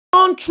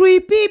Country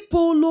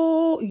people,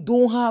 oh, it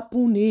don't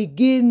happen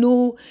again,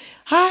 no.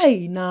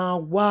 Hi, now,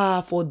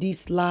 why for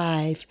this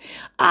life?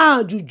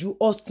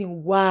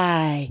 Judyaustin,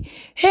 why?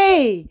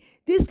 Hey,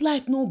 this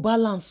life no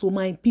balance, so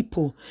my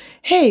people.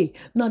 Hey,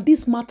 now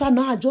this matter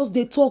now I just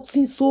they talk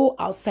since so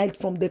outside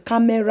from the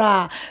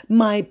camera.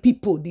 My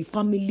people, the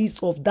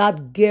families of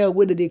that girl,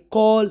 whether they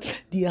call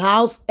the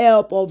house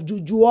help of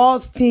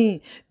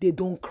Judyaustin, they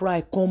don't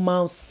cry, come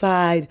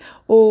outside.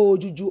 Oh,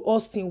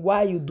 Judyaustin,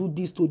 why you do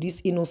this to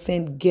this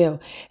innocent girl?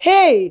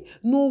 Hey,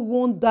 no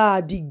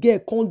wonder the girl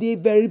come dey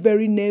very,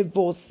 very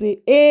nervous.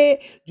 Say,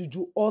 hey,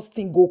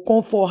 Judyaustin go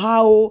come for her.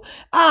 Oh,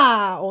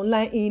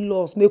 online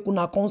in-laws, make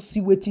una come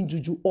see wetin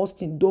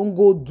Judyaustin don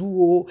go do.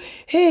 Oh,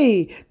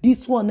 hey,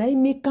 this one I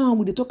make am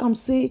we dey talk am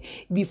say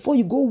before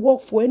you go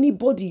work for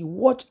anybody,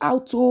 watch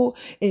out. Oh,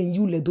 and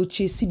you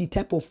Edochie, see the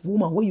type of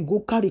woman where you go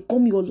carry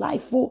come your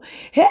life. Oh,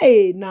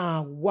 hey,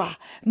 now wow,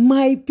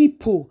 my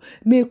people,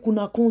 make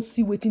una come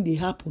see wetin dey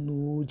happen.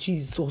 Oh,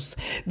 Jesus.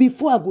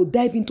 Before I go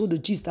dive into the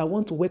gist, I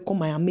want to welcome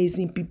my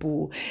amazing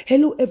people.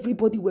 Hello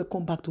everybody,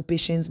 welcome back to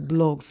Patience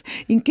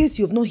Blogs. In case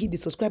you have not hit the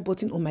subscribe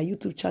button on my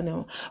YouTube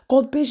channel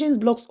called Patience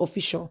Blogs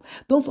Official,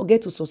 don't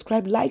forget to subscribe,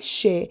 like,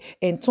 share,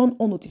 and turn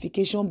on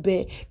notification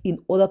bell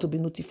in order to be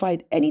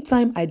notified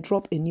anytime I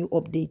drop a new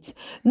update.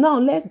 Now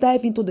let's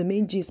dive into the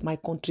main gist, my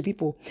country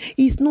people.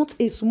 It's not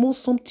a small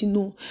something,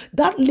 no.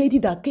 That lady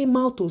that came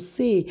out to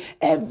say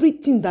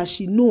everything that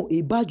she know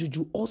about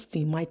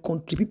Judyaustin, my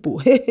country people.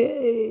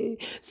 Hey,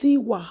 see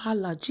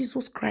wahala,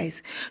 Jesus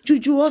Christ.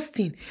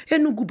 Judyaustin,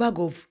 Enugu bag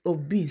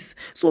of beans.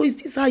 So is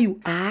this how you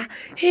are?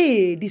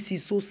 Hey, this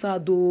is so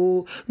sad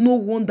though. No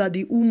wonder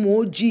the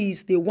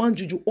Umojis, they want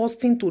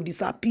Judyaustin to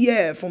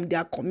disappear from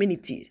their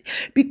community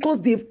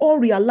because they've all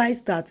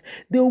realized that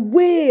the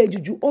way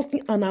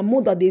Judyaustin and her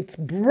mother they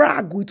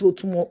brag with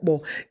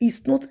Otumokbo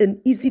is not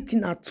an easy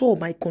thing at all,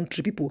 my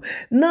country people.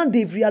 Now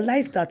they've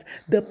realized that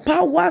the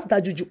powers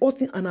that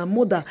Judyaustin and her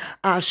mother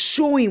are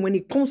showing when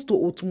it comes to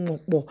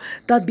Otumokbo,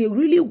 that they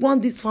really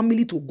want this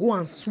family to go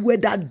and swear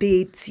that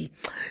deity.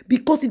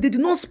 Because if they do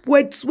not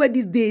swear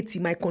this deity,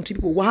 my country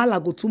people,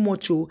 wahala go too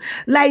much. Oh.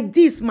 Like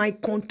this, my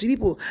country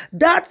people,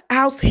 that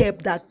house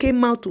help that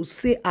came out to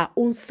say her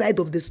own side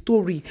of the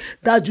story,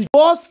 that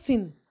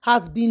Judyaustin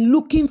has been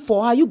looking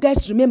for her. You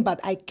guys remembered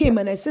I came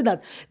and I said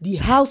that the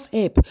house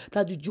help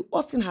that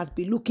Judyaustin has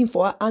been looking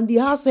for her, and the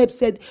house help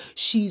said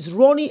she's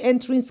running,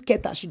 entering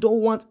scatter. She don't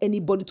want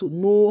anybody to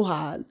know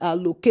her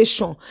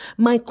location.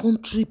 My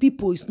country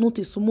people, is not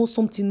a small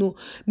something. No,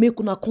 make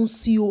una come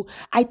see you.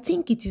 I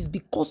think it is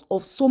because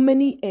of so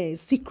many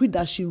secrets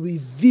that she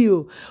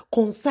revealed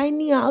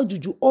concerning how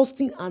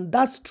Judyaustin and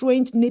that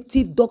strange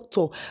native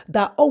doctor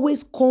that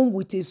always come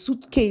with a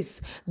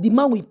suitcase. The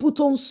man will put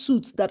on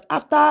suits that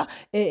after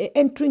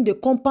entering the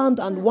compound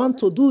and want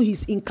to do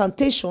his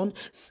incantation,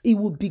 he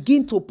will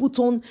begin to put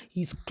on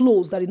his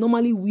clothes that he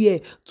normally wear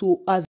to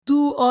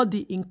do all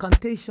the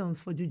incantations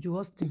for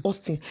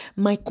Judyaustin.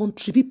 My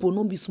country people,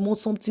 no be small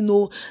something.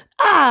 No,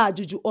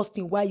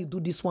 Judyaustin, why you do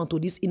this one to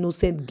this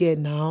innocent girl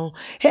now?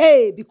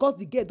 Hey, because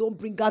the girl don't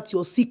bring out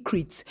your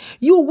secrets.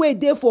 You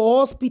wait there for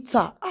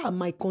hospital.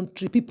 My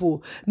country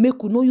people,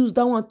 make you no use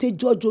that one take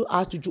judge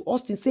as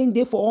Judyaustin saying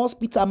there for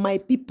hospital. My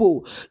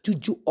people,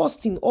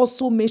 Judyaustin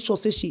also make sure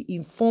say she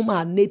inform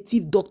her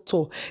native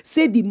doctor,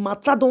 say the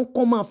matter don't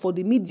come out for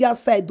the media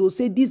side though,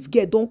 say this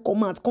girl don't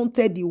come out, can't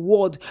tell the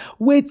world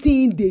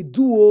waiting they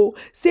do. Oh,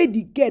 say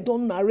the girl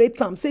don't narrate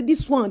them, say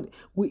this one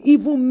will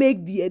even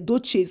make the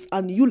Edochies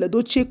and you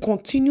Edochie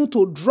continue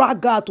to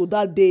drag her to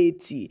that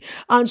deity,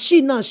 and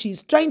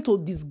she's trying to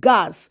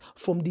disguise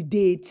from the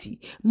deity.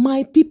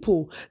 My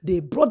people,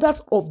 the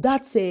brothers of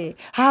that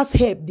house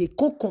help, they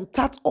can't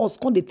contact us,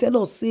 can't they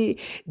tell us say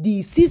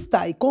the sister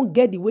he can't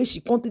get the way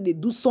she can't they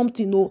do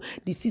something. No,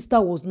 the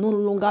sister was no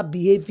longer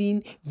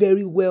behaving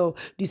very well.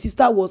 The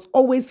sister was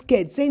always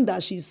scared, saying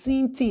that she's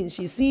seeing things,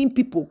 she's seeing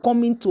people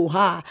coming to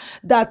her,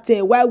 that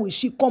why will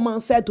she come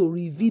outside to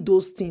reveal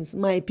those things,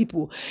 my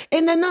people.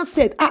 And then I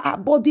said,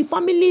 but the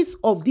families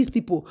of these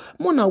people,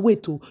 Mona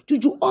wait to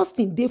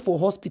Judyaustin dey for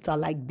hospital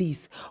like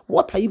this.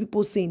 What are you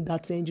people saying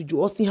that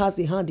Judyaustin has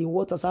a hand in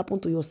what has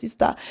happened to your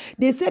sister?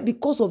 They said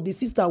because of the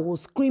sister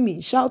was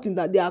screaming, shouting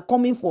that they are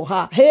coming for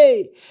her.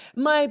 Hey,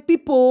 my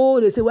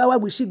people, they say, why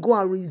will she go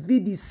and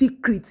reveal the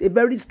secret, a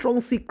very strong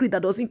secret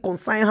that doesn't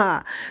concern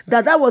her?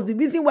 That was the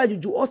reason why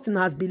Judyaustin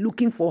has been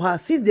looking for her.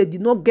 Since they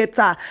did not get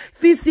her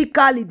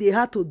physically, they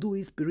had to do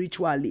it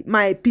spiritually.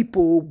 My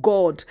people,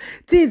 God,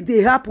 things they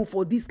happen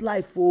for this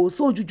life. Oh,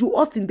 so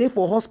Judyaustin dey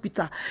for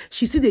hospital.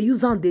 She see they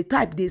use and they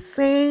type, they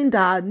send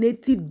her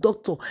native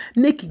doctor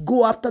make it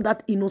go after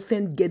that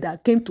innocent girl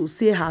that came to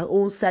say her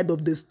own side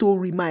of the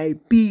story. My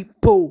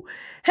people,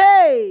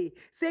 hey,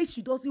 say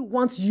she doesn't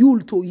want you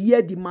to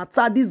hear the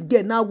matter. This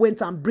girl now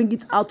went and bring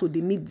it out to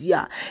the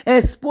media,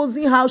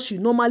 exposing how she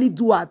normally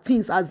do her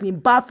things, as in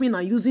bathing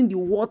and using the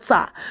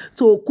water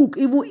to cook,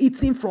 even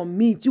eating from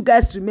meat. You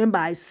guys remember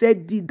I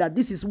said that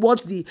this is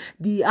what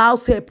the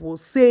house help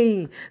was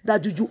saying,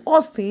 that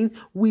Judyaustin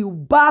will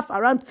bath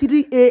around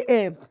 3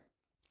 a.m.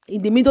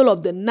 in the middle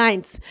of the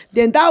night,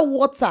 then that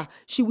water,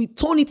 she will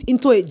turn it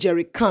into a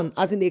jerry can,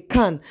 as in a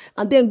can,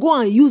 and then go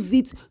and use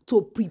it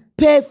to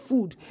prepare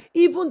food.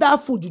 Even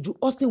that food,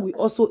 Judyaustin will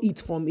also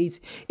eat from it.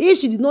 If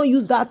she did not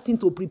use that thing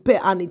to prepare,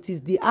 and it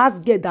is the house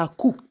girl that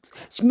cooked,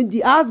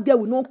 the house girl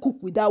will not cook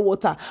with that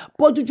water.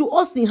 But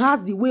Judyaustin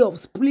has the way of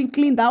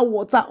sprinkling that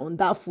water on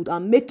that food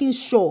and making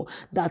sure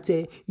that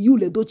you,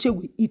 Edochie,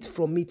 will eat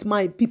from it.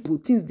 My people,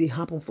 things they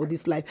happen for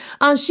this life.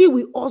 And she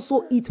will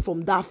also eat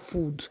from that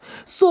food.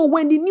 So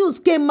when the news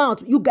came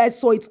out, you guys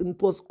saw it,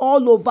 it was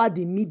all over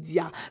the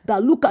media,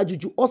 that look at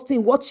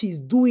Judyaustin, what she's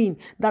doing,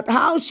 that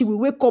how she will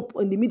wake up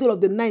in the middle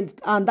of the night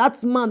and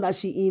that man that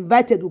she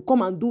invited will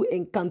come and do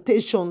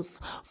incantations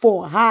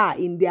for her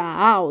in their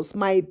house.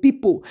 My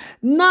people,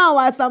 now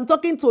as I'm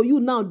talking to you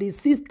now, the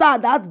sister,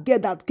 that girl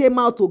that came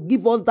out to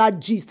give us that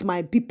gist,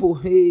 my people,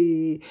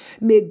 hey,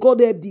 may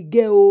God help the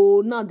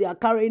girl. Now they are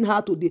carrying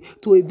her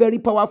to a very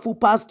powerful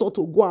pastor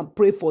to go and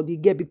pray for the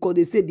girl, because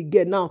they say the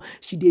girl now,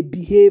 she dey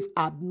behave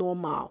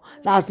abnormal.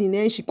 That's in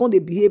end, she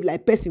can't behave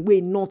like person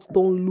wey not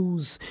don't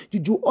lose.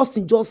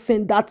 Judyaustin just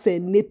send that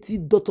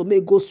native daughter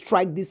may go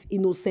strike this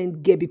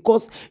innocent girl,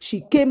 because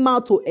she came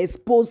out to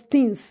expose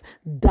things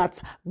that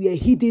were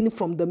hidden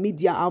from the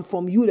media and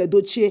from you,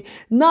 Edochie.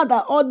 Now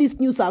that all these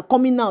news are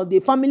coming out, the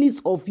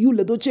families of you,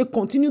 Edochie,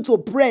 continue to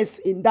press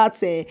in that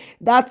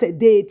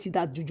deity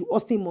that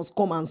Judyaustin must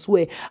come and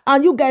swear.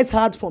 And you guys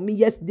heard from me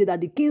yesterday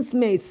that the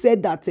kinsmen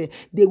said that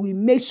they will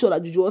make sure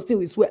that Judyaustin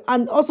will swear,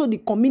 and also the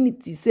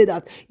community said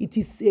that it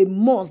is a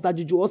must that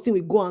Judyaustin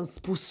will go and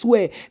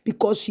swear,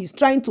 because she's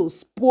trying to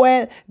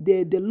spoil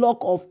the luck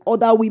of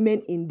other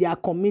women in their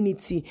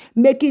community,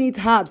 making it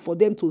hard for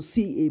them to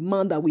see a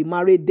man that will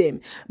marry them.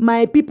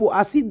 My people,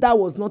 as if that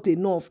was not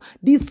enough,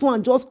 this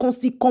one just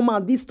constantly come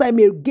out this time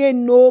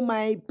again. No,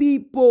 my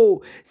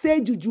people,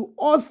 say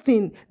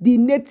Judyaustin, the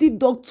native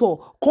doctor,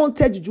 can't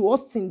tell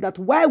Judyaustin that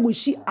why would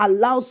she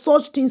allow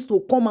such things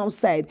to come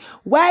outside?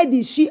 Why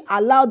did she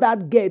allow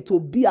that girl to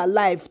be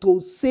alive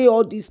to say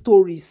all these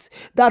stories?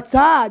 That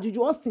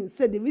Judyaustin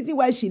said the reason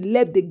why she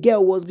left the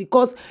girl was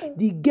because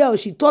the girl,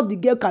 she thought the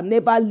girl can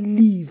never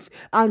leave,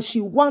 and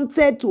she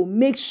wanted to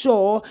make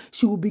sure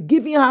she would be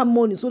giving her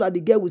money so that the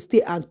girl would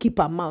stay and keep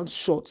her mouth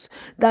shut.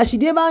 That she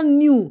never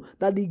knew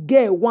that the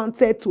girl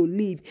wanted to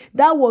leave.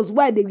 That was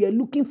why they were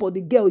looking for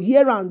the girl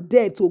here and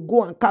there to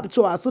go and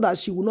capture her, so that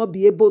she would not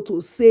be able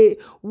to say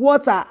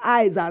what her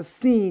eyes are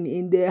seeing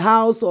in the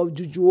house of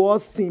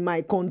Judyaustin,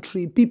 my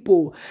country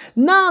people.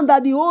 Now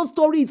that the whole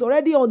story is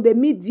already on the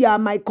media,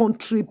 my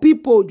country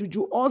people,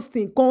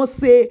 Judyaustin can't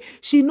say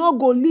she no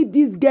go leave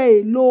this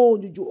girl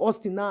alone.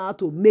 Judyaustin now had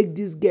to make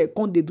this girl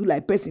can't they do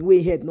like person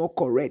way head not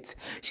correct.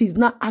 She's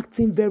not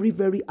acting very,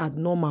 very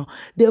abnormal.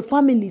 The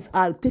families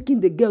are taking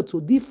the girl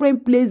to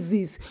different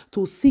places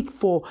to seek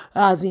for,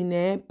 as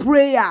in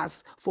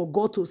prayers for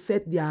God to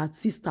set their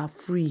sister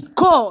free.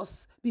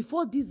 Cause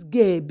before this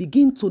girl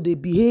begin to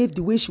behave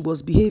the way she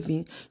was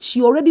behaving,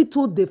 she already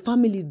told the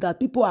families that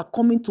people are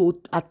coming to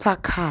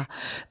attack her.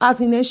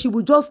 As in, she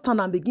would just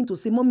stand and begin to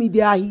say, "Mommy,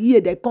 they are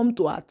here. They come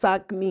to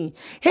attack me."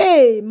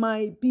 Hey,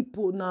 my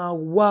people, now,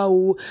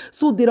 wow.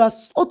 So there are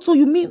also,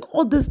 you mean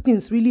all these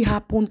things really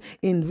happen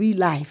in real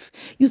life?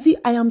 You see,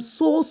 I am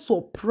so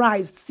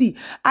surprised. See,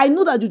 I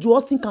know that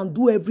Judyaustin can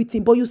do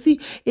everything, but you see,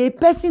 a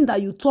person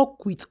that you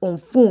talk with on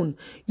phone,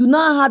 you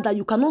now heard that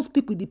you cannot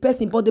speak with the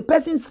person, but the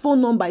person's phone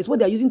number is what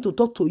they are using to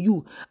talk to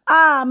you.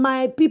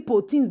 My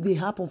people, things they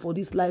happen for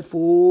this life.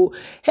 Oh,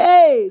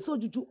 hey, so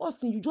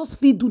Judyaustin, you just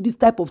feel do this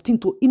type of thing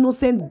to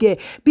innocent girl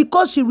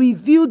because she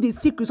revealed the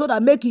secret so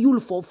that make you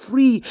for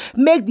free,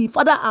 make the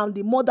father and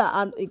the mother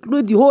and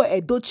include the whole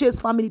Edochie's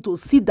family to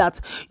see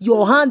that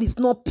your hand is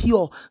not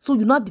pure. So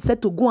you not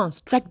decide to go and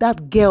strike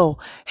that girl.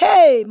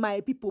 Hey, my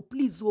people,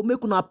 please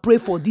make una pray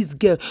for this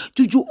girl.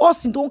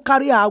 Judyaustin don't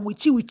carry her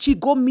witchy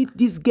go meet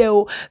this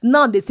girl.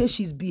 Now they say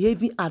she's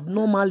behaving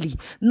abnormally.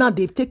 Now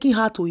they've taken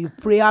her to a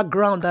prayer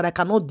ground that I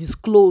cannot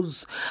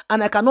disclose,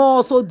 and I cannot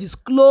also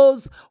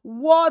disclose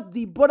what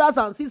the brothers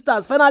and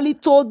sisters finally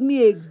told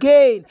me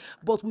again.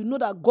 But we know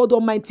that God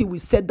Almighty will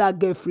set that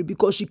girl free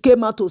because she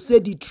came out to say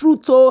the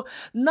truth. Oh,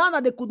 now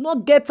that they could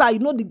not get her, you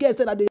know, the girl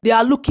said that they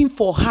are looking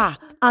for her,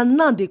 and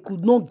now they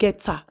could not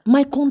get her.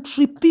 My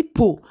country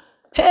people,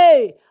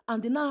 hey,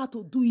 and they now have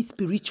to do it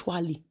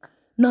spiritually.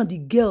 Now the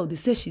girl, they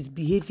say she's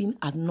behaving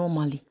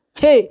abnormally.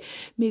 Hey,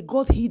 may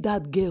God heal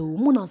that girl.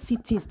 Mona see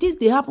things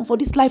they happen for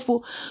this life.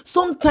 Oh,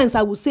 sometimes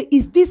I will say,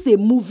 is this a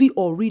movie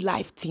or real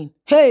life thing?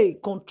 Hey,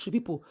 country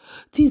people,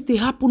 things they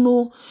happen.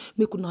 Oh,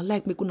 make una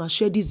like, make una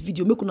share this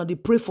video, make una they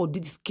pray for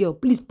this girl.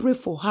 Please pray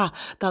for her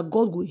that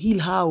God will heal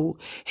her. Oh,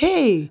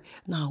 hey,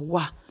 now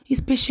wow, it's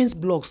Patience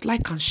Blogs.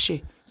 Like and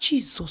share.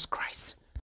 Jesus Christ.